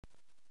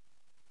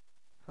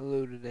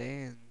Hello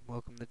today and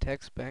welcome to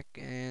TechSpec,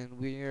 and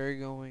we are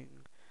going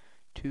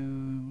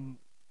to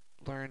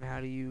learn how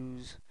to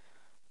use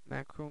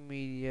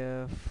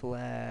Macromedia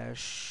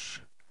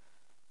Flash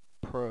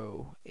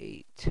Pro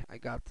 8. I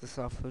got this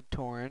off of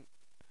torrent,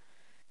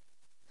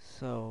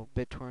 so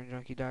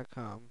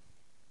bittorrentjunkie.com.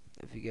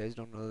 If you guys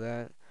don't know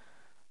that,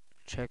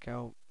 check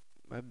out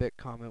my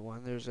Bitcomet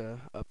one. There's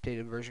a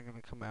updated version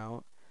going to come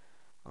out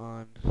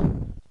on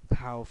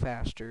how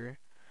faster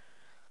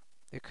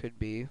it could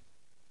be.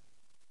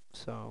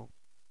 So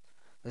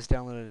let's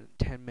download it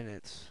in 10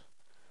 minutes.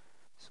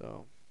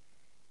 So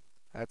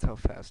that's how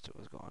fast it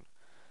was going.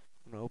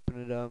 I'm gonna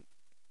open it up,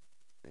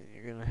 and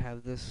you're gonna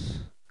have this.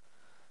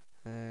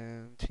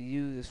 And to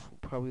you, this will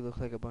probably look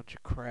like a bunch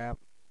of crap,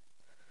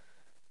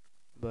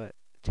 but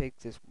take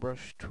this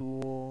brush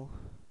tool,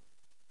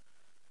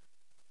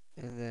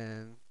 and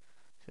then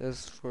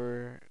just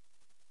for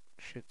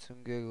shits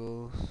and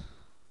giggles,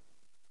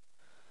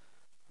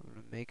 I'm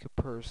gonna make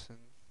a person.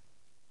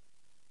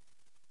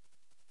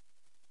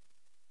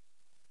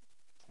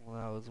 Well,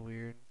 that was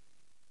weird.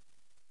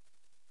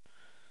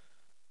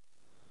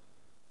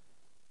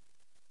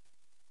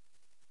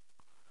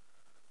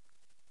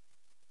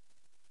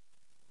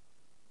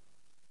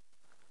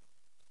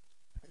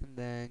 And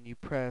then you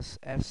press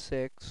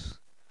F6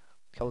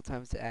 a couple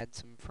times to add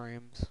some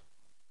frames,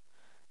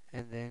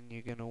 and then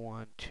you're gonna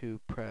want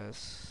to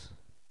press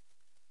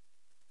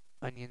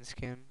onion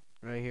skin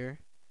right here,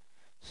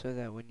 so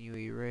that when you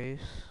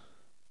erase,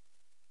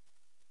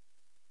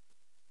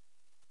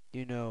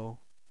 you know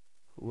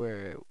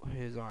where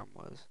his arm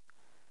was.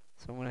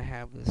 So I'm going to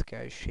have this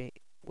guy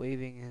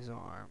waving his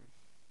arm.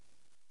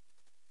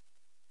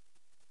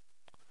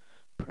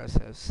 Press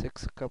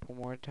F6 a couple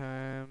more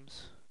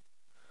times.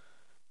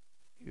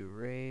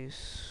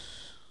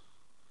 Erase.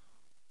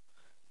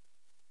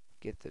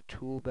 Get the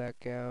tool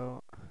back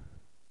out.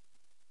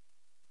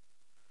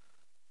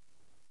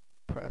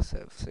 Press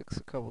F6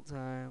 a couple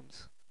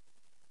times.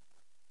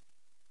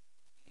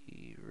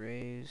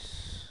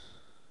 Erase.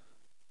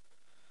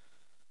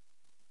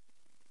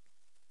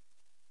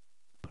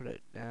 Put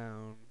it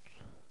down.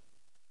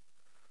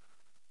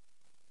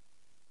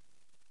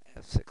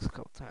 F6 a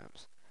couple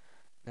times.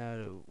 Now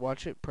to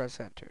watch it, press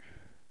enter.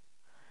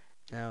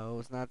 Now it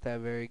was not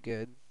that very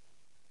good,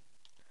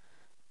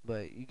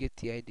 but you get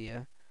the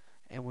idea.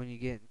 And when you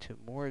get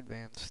into more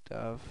advanced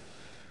stuff,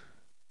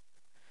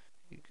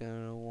 you're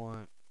gonna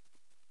want,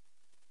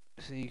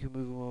 so you can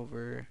move them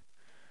over,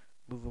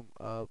 move them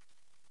up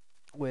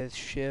with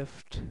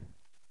shift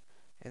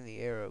and the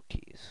arrow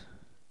keys.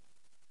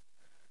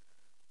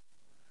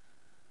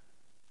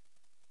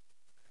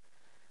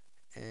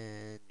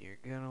 And you're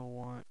gonna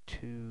want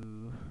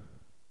to,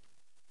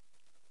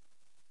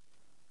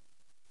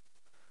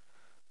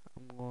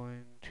 I'm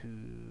going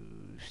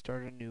to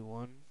start a new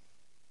one.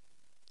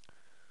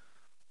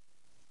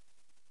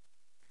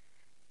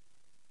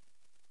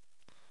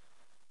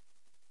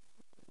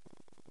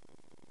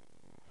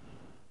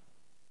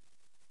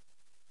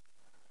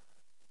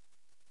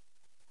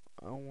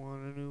 I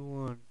want a new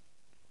one.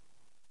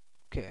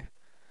 Okay,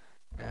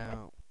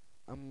 now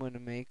I'm gonna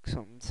make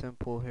something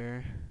simple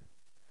here.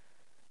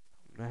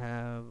 I'm gonna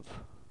have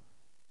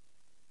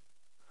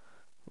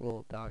a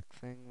little dock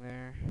thing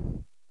there.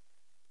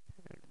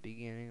 At the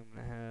beginning, I'm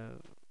gonna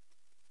have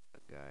a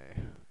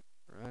guy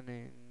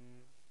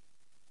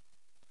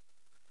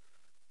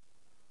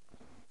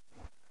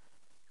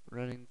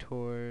running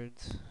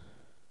towards.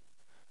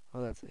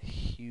 Oh, that's a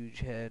huge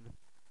head.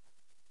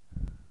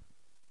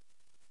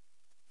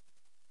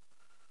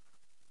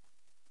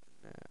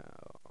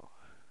 Now,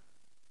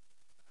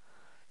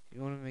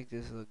 you want to make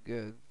this look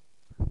good.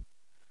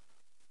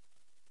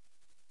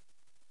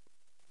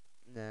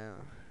 Now,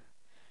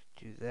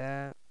 do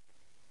that,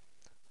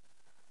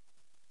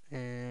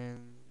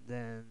 and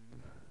then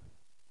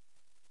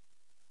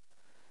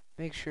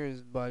make sure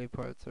his body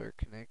parts are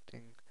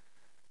connecting,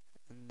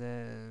 and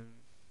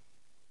then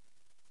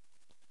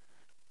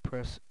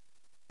press,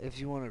 if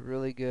you want a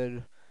really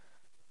good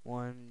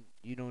one,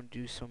 you don't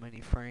do so many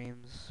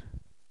frames.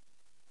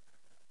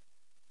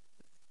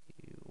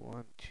 You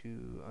want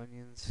to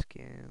onion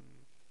skin,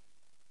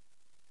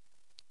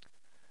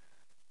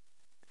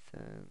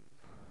 then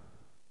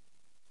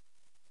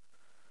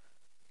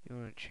you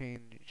want to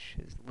change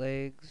his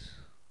legs,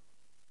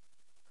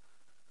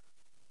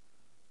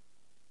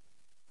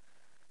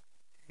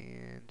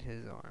 and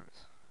his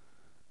arms.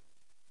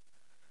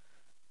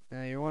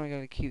 Now you're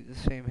going to keep the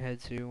same head,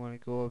 so you want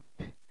to go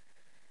up,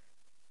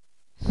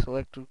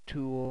 select a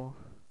tool,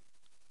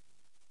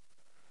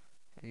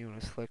 and you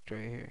want to select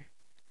right here.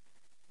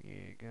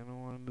 You're going to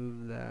want to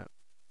move that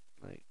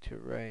like to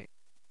right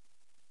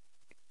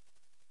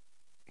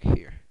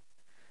here.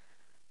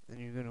 Then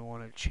you're going to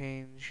want to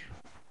change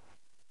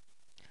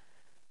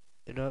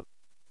it up,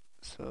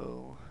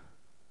 so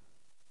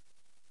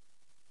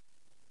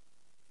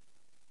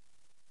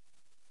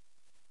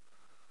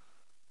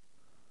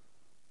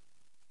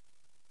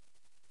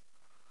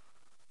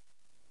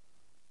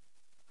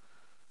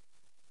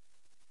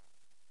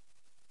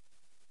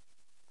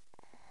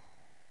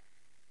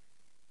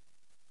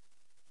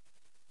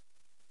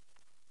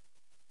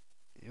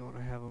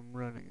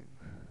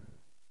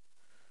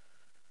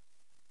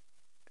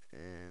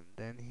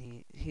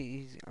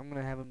I'm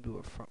gonna have him do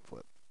a front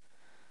flip.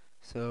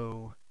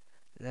 So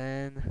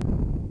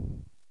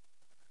then,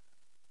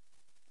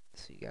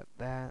 so you got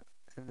that,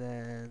 and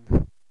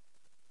then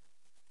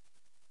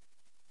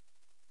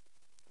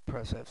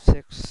press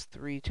F6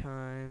 3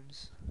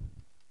 times,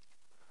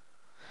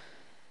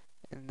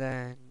 and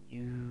then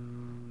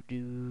you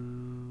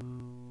do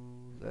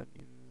the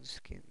onion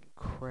skin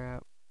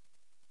crap.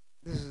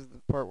 This is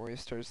the part where he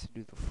starts to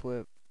do the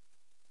flip.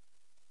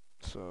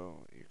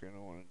 So you're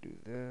gonna want to do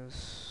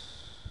this.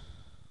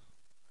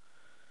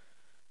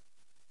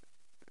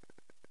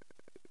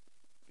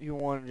 You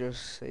want to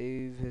just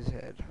save his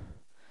head,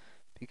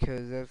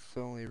 because that's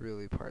the only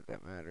really part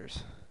that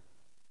matters.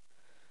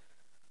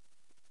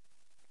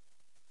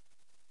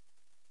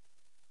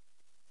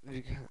 Oh,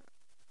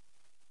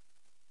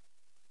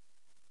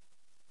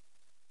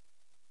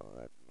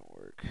 that didn't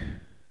work.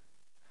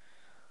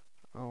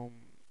 I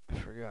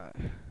forgot.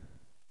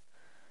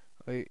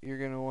 Wait, you're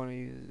gonna want to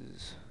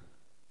use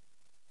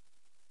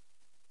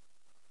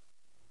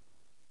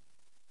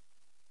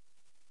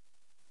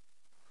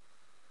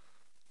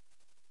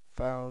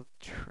file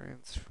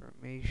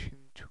transformation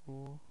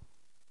tool.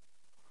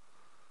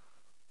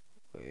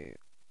 Wait.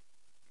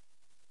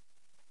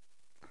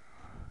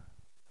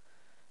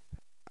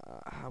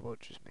 How about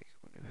just make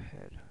him a new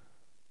head?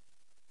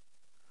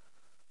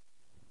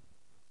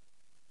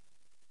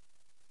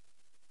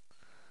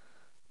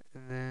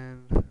 And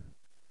then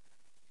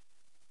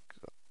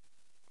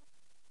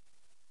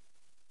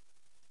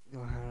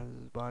you'll have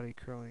his body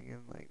curling in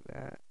like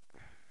that.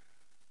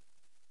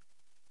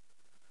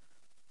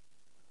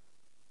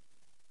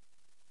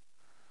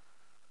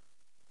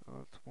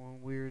 Oh, it's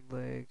one weird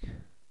leg.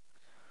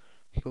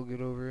 He'll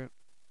get over it.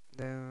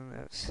 Then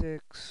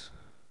F6.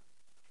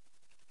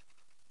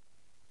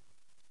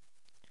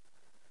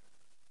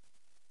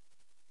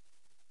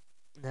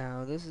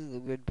 Now, this is the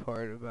good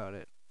part about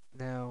it.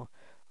 Now,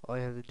 all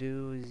you have to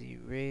do is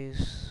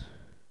erase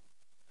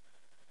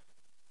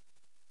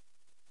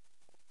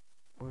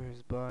where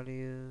his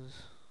body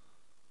is,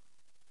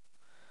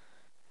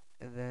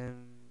 and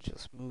then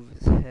just move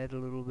his head a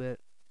little bit.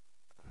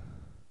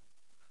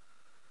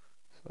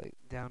 So, like,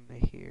 down to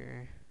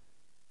here.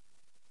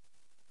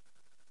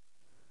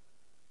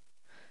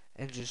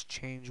 And just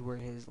change where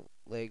his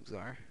legs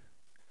are.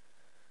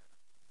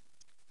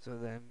 So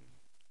then,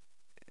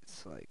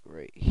 it's like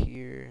right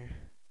here.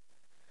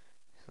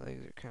 His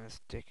legs are kind of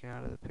sticking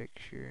out of the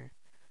picture.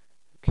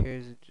 Who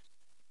cares?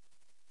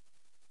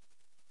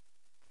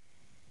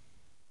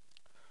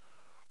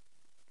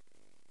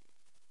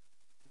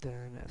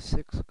 Then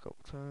F6 a couple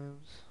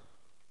times.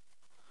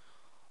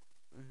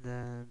 And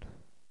then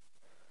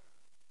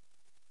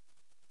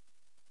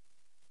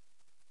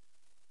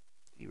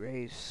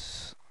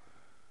erase.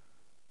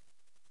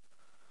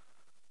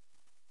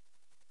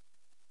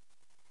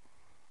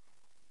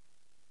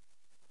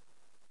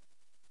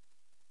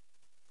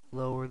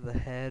 Lower the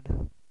head.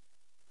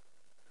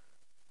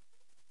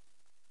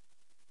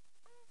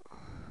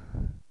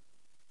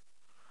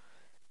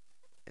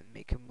 And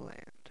make him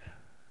land.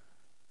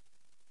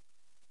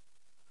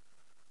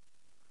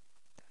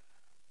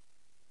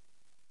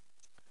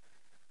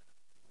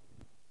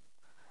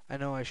 I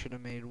know I should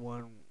have made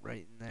one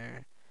right in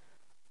there,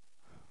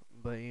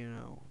 but you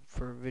know,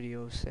 for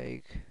video's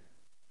sake,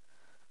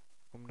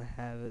 I'm gonna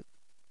have it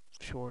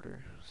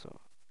shorter. So,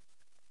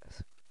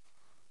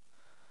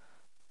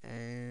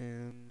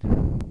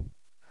 and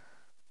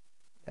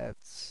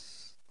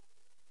that's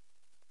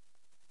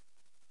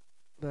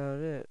about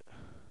it.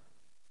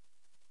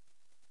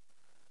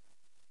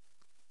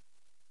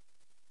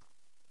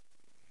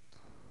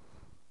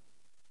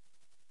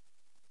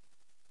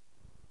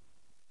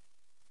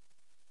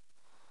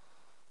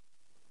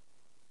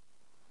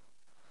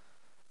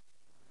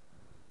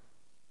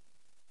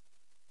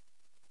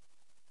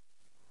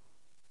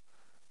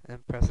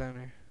 And press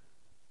enter.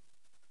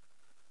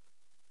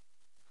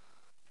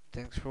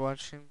 Thanks for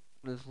watching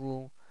this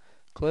little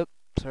clip.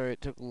 Sorry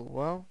it took a little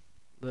while,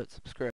 but subscribe.